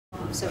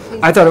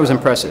I thought it was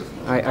impressive.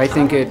 I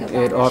think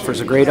it offers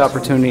a great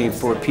opportunity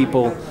for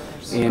people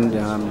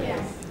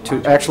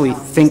to actually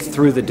think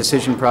through the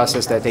decision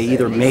process that they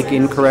either make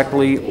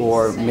incorrectly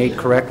or made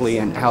correctly,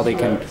 and how they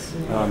can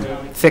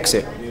fix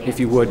it, if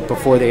you would,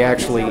 before they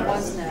actually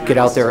get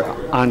out there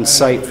on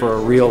site for a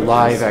real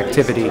live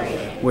activity,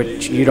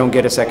 which you don't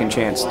get a second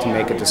chance to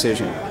make a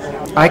decision.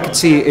 I could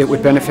see it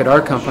would benefit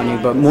our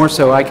company, but more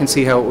so I can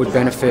see how it would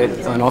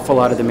benefit an awful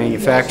lot of the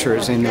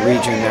manufacturers in the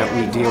region that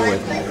we deal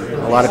with.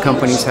 A lot of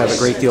companies have a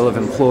great deal of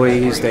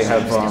employees, they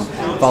have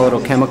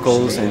volatile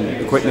chemicals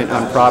and equipment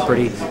on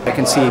property. I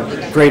can see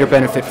greater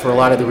benefit for a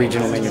lot of the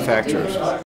regional manufacturers.